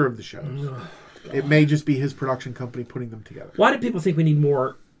either of the shows. It may just be his production company putting them together. Why do people think we need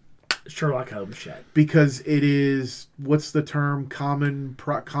more Sherlock Holmes shit? Because it is, what's the term, common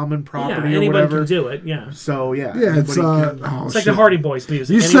property Yeah, or anyone whatever. can do it. Yeah, So yeah, Yeah, it's anybody can- it's like the Hardy Boys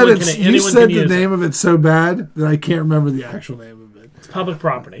music. You Anyone said can- anyone the can use name it. of it so bad that I can't remember the actual name of it. It's public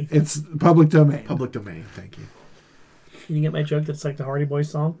property. It's public domain. public domain. Thank you. Can you get my joke? That's like the Hardy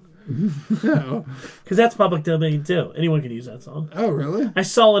Boys song. No. Because that's public domain too. Anyone can use that song. Oh, really? I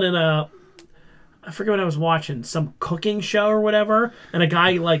saw it in I forget what I was watching, some cooking show or whatever, and a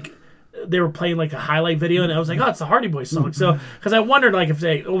guy they were playing like a highlight video, and I was like, oh, it's the Hardy Boys song. So because I wondered if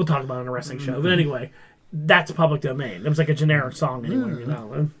we'll talk about it on a wrestling show, but anyway, that's public domain. It was like a generic song anyone could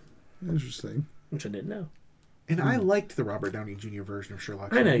download, Interesting. which I didn't know. And I liked the Robert Downey Jr. version of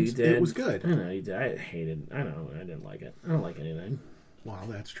Sherlock Holmes. I know you did. It was good. I know you did. I hated. I didn't like it. I don't like anything. Wow,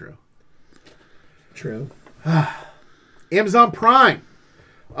 that's true. True. Amazon Prime.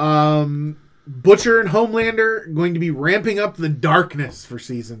 Butcher and Homelander going to be ramping up the darkness for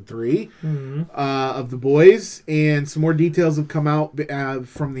season 3 of The Boys, and some more details have come out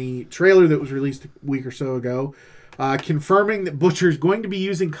from the trailer that was released a week or so ago, confirming that Butcher is going to be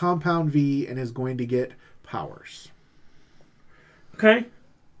using Compound V and is going to get powers. Okay.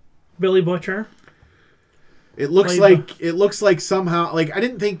 Billy Butcher. It looks like somehow, like, I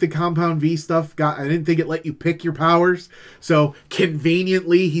didn't think the Compound V stuff I didn't think it let you pick your powers. So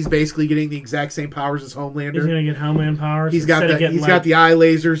conveniently, he's basically getting the exact same powers as Homelander. He's gonna get Homeland powers. He's got the eye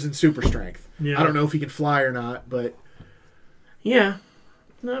lasers and super strength. Yeah. I don't know if he can fly or not, but Yeah,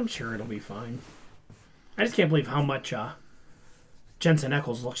 no, I'm sure it'll be fine. I just can't believe how much Jensen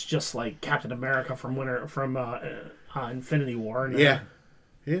Ackles looks just like Captain America from Infinity War. yeah.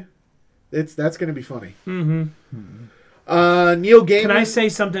 That's going to be funny. Mm-hmm. Neil Gaiman. Can I say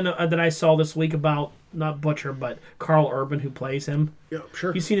something that I saw this week about not Butcher but Carl Urban, who plays him? Yeah,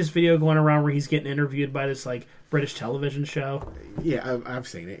 sure. You seen his video going around where he's getting interviewed by this British television show? Yeah, I've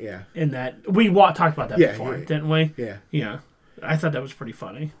seen it. Yeah. And that we talked about that before, didn't we? Yeah. Yeah. I thought that was pretty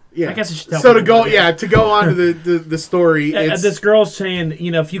funny. Yeah. I guess I should tell so people to go on to the story. It's, this girl's saying,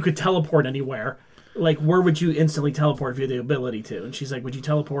 if you could teleport anywhere, where would you instantly teleport if you had the ability to? And she's like, would you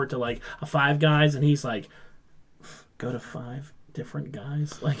teleport to a Five Guys? And he's like, go to 5 different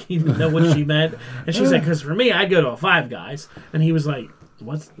guys? He didn't know what she meant. And she's like, because for me, I'd go to a Five Guys. And he was like,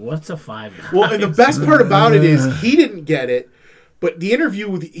 what's a Five Guys? Well, and the best part about it is he didn't get it, but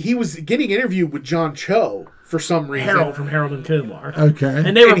he was getting interviewed with John Cho for some reason. Harold from Harold and Kumar. Okay.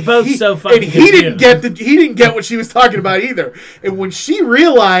 And they were both so fucking And he didn't confused. he didn't get what she was talking about either. And when she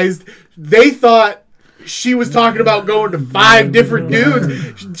realized they thought she was talking about going to 5 different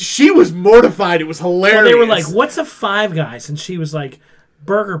dudes, she was mortified. It was hilarious. Well, they were like, what's a Five Guys? And she was like,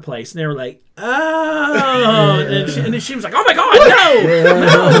 burger place. And they were like, oh. And then she was like, oh my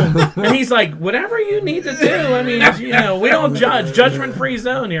God, no. And he's like, whatever you need to do. I mean, we don't judge. Judgment-free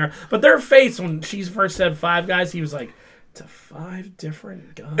zone here. But their face, when she first said Five Guys, he was like, to 5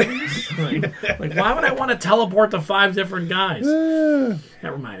 different guys? like, why would I want to teleport to 5 different guys? That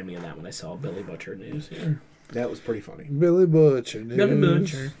reminded me of that when I saw Billy Butcher news here. That was pretty funny. Billy Butcher. Billy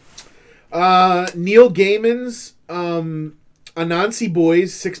Butcher. Neil Gaiman's Anansi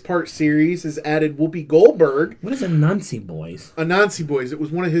Boys 6-part series has added Whoopi Goldberg. What is Anansi Boys? Anansi Boys.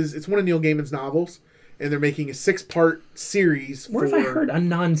 It's one of Neil Gaiman's novels, and they're making a 6-part series. Where have I heard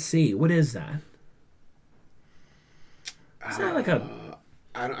Anansi? What is that? Is that like a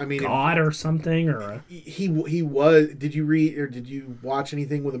god or something, or he was? Did you read or did you watch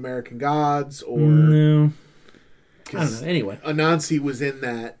anything with American Gods or no? I don't know. Anyway, Anansi was in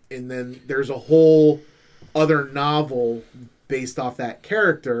that, and then there's a whole other novel based off that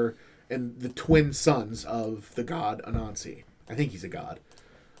character and the twin sons of the god Anansi. I think he's a god.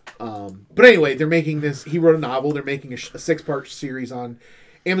 But anyway, they're making this. He wrote a novel. They're making a 6-part series on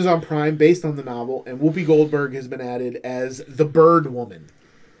Amazon Prime based on the novel, and Whoopi Goldberg has been added as the Bird Woman.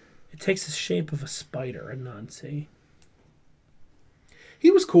 It takes the shape of a spider, Anansi. He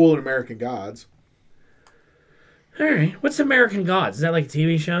was cool in American Gods. All right. What's American Gods? Is that like a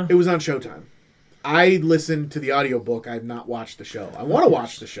TV show? It was on Showtime. I listened to the audiobook. I have not watched the show. I want to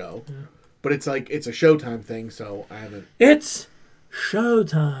watch the show, but it's a Showtime thing, so I haven't. It's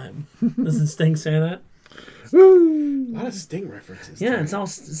showtime. Doesn't Sting say that? A lot of Sting references. Yeah, it's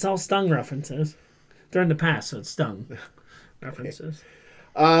all Stung references. They're in the past, so it's Stung references.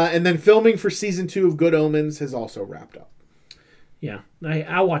 And then filming for season 2 of Good Omens has also wrapped up. Yeah,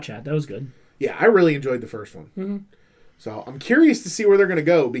 I'll watch that. That was good. Yeah, I really enjoyed the first one. Mm-hmm. So I'm curious to see where they're going to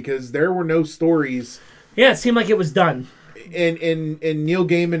go because there were no stories. Yeah, it seemed like it was done. And Neil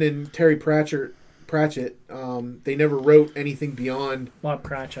Gaiman and Terry Pratchett, they never wrote anything beyond. Bob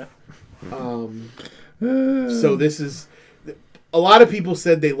Cratchit. So this is. A lot of people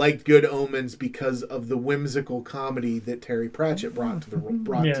said they liked Good Omens because of the whimsical comedy that Terry Pratchett brought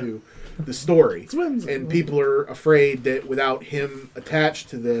to the story. And people are afraid that without him attached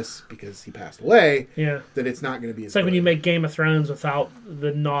to this, because he passed away, that it's not going to be as It's like when you make Game of Thrones without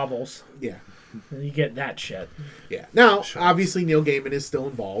the novels. Yeah. And you get that shit. Yeah. Now, obviously, Neil Gaiman is still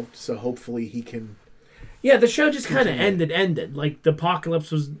involved, so hopefully he can... Yeah, the show just kind of ended. Like, the apocalypse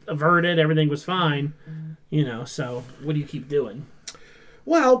was averted, everything was fine. So what do you keep doing?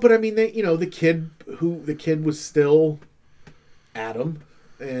 Well, but I mean, the kid was still Adam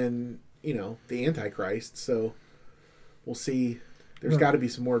and, the Antichrist, so we'll see. There's got to be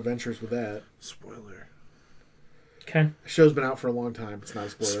some more adventures with that. Spoiler. Okay. The show's been out for a long time. It's not a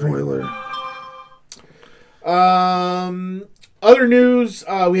spoiler. Other news,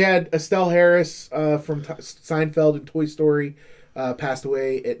 we had Estelle Harris from Seinfeld and Toy Story passed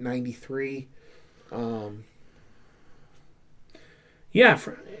away at 93. Yeah,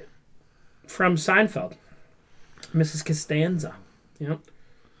 from Seinfeld. Mrs. Costanza. Yep.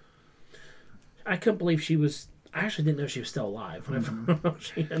 I couldn't believe she was... I actually didn't know she was still alive when I found out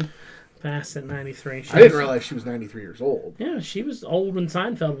she had passed at 93. I didn't realize she was 93 years old. Yeah, she was old when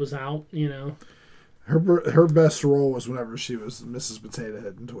Seinfeld was out, Her best role was whenever she was Mrs. Potato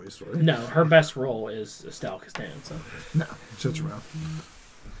Head in Toy Story. No, her best role is Estelle Costanza. No, shut your mouth.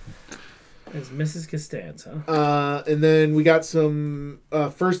 As Mrs. Costanza. And then we got some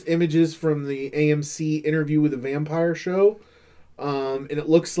first images from the AMC Interview with a Vampire show. And it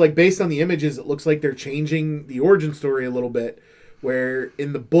looks like, based on the images, it looks like they're changing the origin story a little bit. Where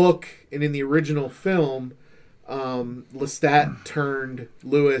in the book and in the original film, Lestat turned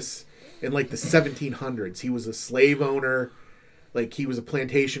Lewis in like the 1700s. He was a slave owner. Like, he was a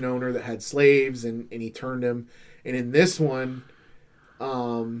plantation owner that had slaves, and he turned him. And in this one,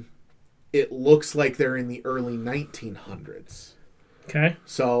 it looks like they're in the early 1900s. Okay.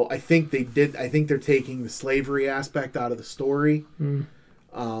 So I think they're taking the slavery aspect out of the story.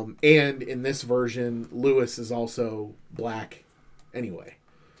 And in this version, Lewis is also black anyway.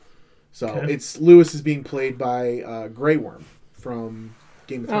 So it's Lewis is being played by Grey Worm from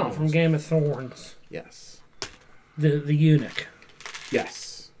Game of Thrones. Oh, from Game of Thrones. Yes. The eunuch.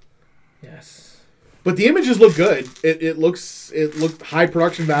 Yes. Yes. But the images look good. It looked high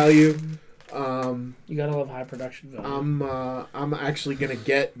production value. You gotta love high production value. I'm actually gonna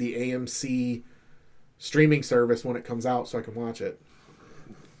get the AMC streaming service when it comes out so I can watch it.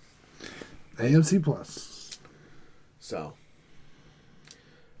 AMC Plus. So,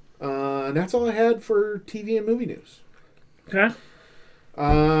 and that's all I had for TV and movie news. Okay.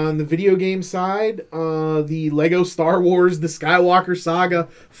 On the video game side, the Lego Star Wars: The Skywalker Saga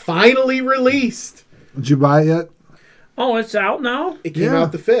finally released. Did you buy it yet? Oh, it's out now? It came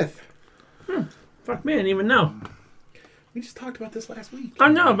out the 5th. Fuck me, I didn't even know. We just talked about this last week. I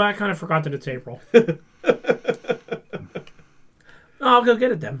know, but I kind of forgot that it's April. I'll go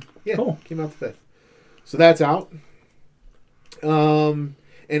get it then. Yeah, cool. Came out the 5th. So that's out. And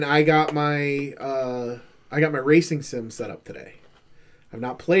I got my racing sim set up today. I've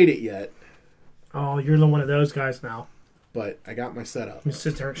not played it yet. Oh, you're one of those guys now. But I got my setup. You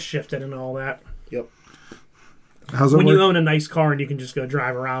sit there and shift it and all that. Yep. How's it when work? you own a nice car and you can just go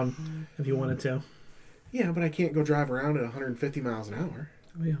drive around if you wanted to. Yeah, but I can't go drive around at 150 miles an hour.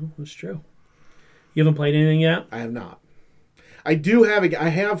 Oh, yeah, that's true. You haven't played anything yet? I have not. I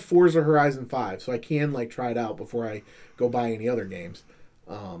have Forza Horizon 5, so I can try it out before I go buy any other games.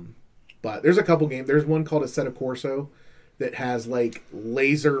 But there's a couple games. There's one called Assetto Corsa that has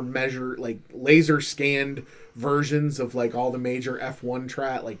laser scanned versions of all the major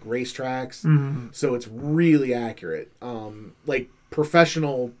F1 race tracks. Mm-hmm. So it's really accurate.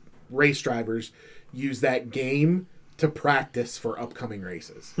 Professional race drivers use that game to practice for upcoming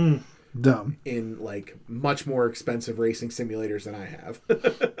races. Dumb. In much more expensive racing simulators than I have.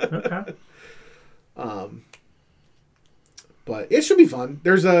 Okay. But it should be fun.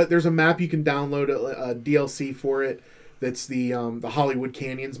 There's a map you can download, a DLC for it. That's the Hollywood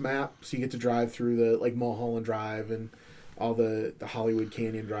Canyons map. So you get to drive through the like Mulholland Drive and all the Hollywood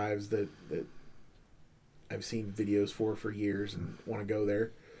Canyon drives that I've seen videos for years and want to go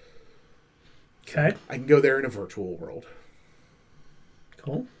there. Okay. I can go there in a virtual world.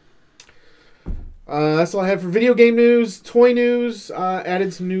 Cool. That's all I have for video game news. Toy news.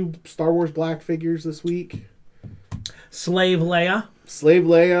 Added some new Star Wars Black figures this week. Slave Leia,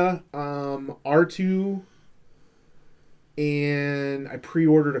 R2, and I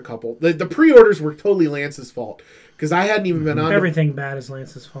pre-ordered a couple. The pre-orders were totally Lance's fault because I hadn't even been on. Everything bad is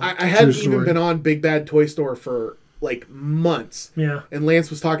Lance's fault. I hadn't even been on Big Bad Toy Store for like months. Yeah. And Lance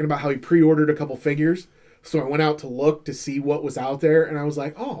was talking about how he pre-ordered a couple figures. So I went out to look to see what was out there, and I was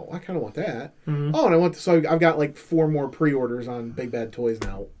like, "Oh, I kind of want that." Mm-hmm. Oh, and I want so I've got like 4 more pre-orders on Big Bad Toys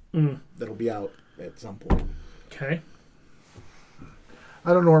now that'll be out at some point. Okay.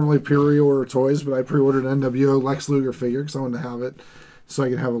 I don't normally pre-order toys, but I pre-ordered an NWO Lex Luger figure because I wanted to have it so I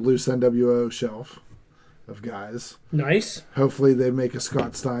can have a loose NWO shelf of guys. Nice. Hopefully they make a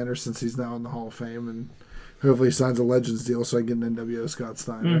Scott Steiner since he's now in the Hall of Fame, and hopefully he signs a Legends deal so I can get an NWO Scott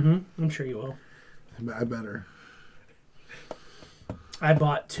Steiner. Mm-hmm. I'm sure you will. I better. I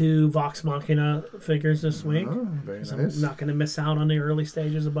bought 2 Vox Machina figures this week. Oh, very So nice. I'm not going to miss out on the early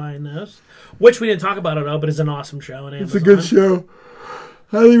stages of buying those, which we didn't talk about at all, but it's an awesome show. On It's Amazon. a good show.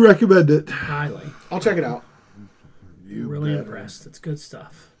 Highly recommend it. Highly. I'll check it out. You Really better. impressed. It's good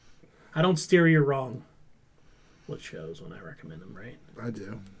stuff. I don't steer you wrong with shows when I recommend them, right? I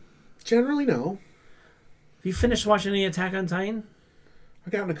do. Generally, no. Have you finished watching any Attack on Titan?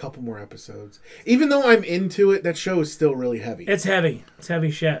 I've gotten a couple more episodes. Even though I'm into it, that show is still really heavy. It's heavy. It's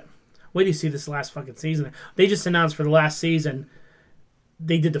heavy shit. Wait till you see this last fucking season. They just announced for the last season,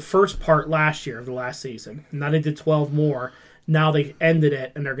 they did the first part last year of the last season. Now they did 12 more. Now they ended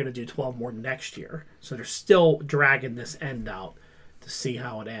it, and they're going to do 12 more next year. So they're still dragging this end out to see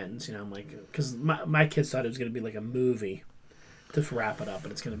how it ends. You know, I'm like, because my kids thought it was going to be like a movie to wrap it up,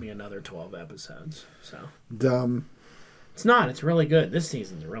 but it's going to be another 12 episodes. So Dumb. it's not. It's really good. This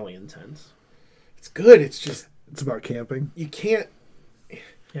season's really intense. It's good. It's just It's about camping. you can't.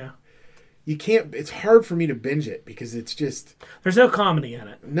 Yeah. You can't. It's hard for me to binge it because it's just There's no comedy in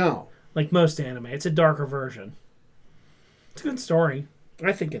it, no. like most anime. It's a darker version. It's a good story.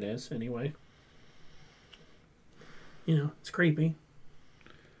 I think it is, anyway. You know, it's creepy.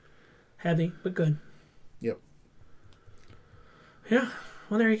 Heavy, but good. Yep. Yeah.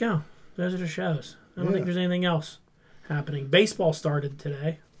 Well, there you go. Those are the shows. I don't Yeah. think there's anything else happening. Baseball started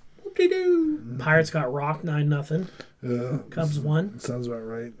today. Whoop-de-doo. Pirates got rocked 9-0. Cubs won Sounds about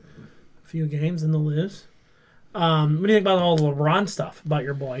right. a few games in the lose. What do you think about all the LeBron stuff about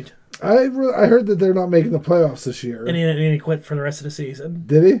your boy? I heard that they're not making the playoffs this year. And he quit for the rest of the season.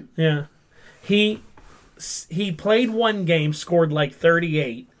 Did he? Yeah. He played one game, scored like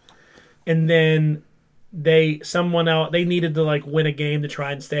 38, and then they needed to like win a game to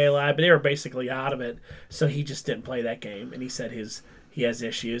try and stay alive, but they were basically out of it. So he just didn't play that game, and he said he has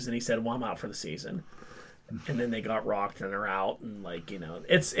issues, and he said, "Well, I'm out for the season." And then they got rocked and they're out, and like, you know,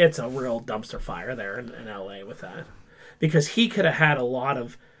 it's a real dumpster fire there in LA with that, because he could have had a lot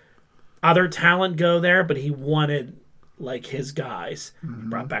of other talent go there, but he wanted like his guys. He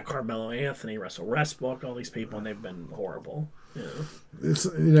brought back Carmelo Anthony, Russell Westbrook, all these people, and they've been horrible. You know? It's,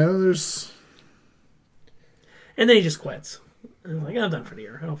 there's. And then he just quits. And I'm like, I'm done for the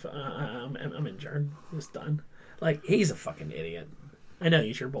year. I'm injured. I'm just done. Like, he's a fucking idiot. I know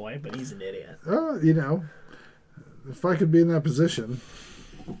he's your boy, but he's an idiot. If I could be in that position,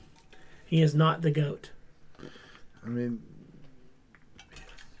 He is not the GOAT. I mean,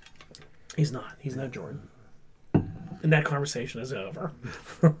 He's not. He's no Jordan. And that conversation is over.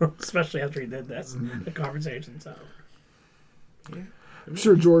 Especially after he did this. The conversation's over. Yeah. I'm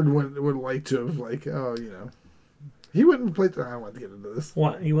sure Jordan would like to have, like, he wouldn't have played. I don't want to get into this.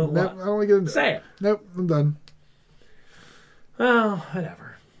 What? You won't Nope, what? I don't want to get into Say it. Nope, I'm done. Oh,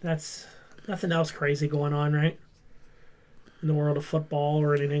 whatever. That's nothing else crazy going on, right? In the world of football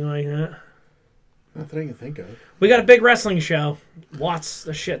or anything like that. Not that I can think of. We got a big wrestling show. Lots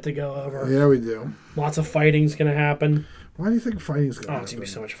of shit to go over. Yeah, we do. Lots of fighting's going to happen. Why do you think fighting's going to Oh, happen? it's going to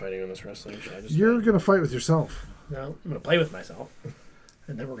be so much fighting on this wrestling show. You're going to fight with yourself. No, I'm going to play with myself.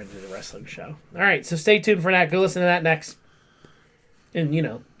 And then we're going to do the wrestling show. All right, so stay tuned for that. Go listen to that next. And,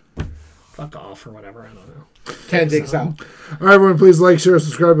 fuck off or whatever. I don't know. Ken digs out. All right, everyone, please like, share,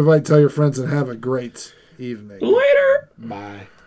 subscribe, invite, tell your friends, and have a great evening. Later. Bye.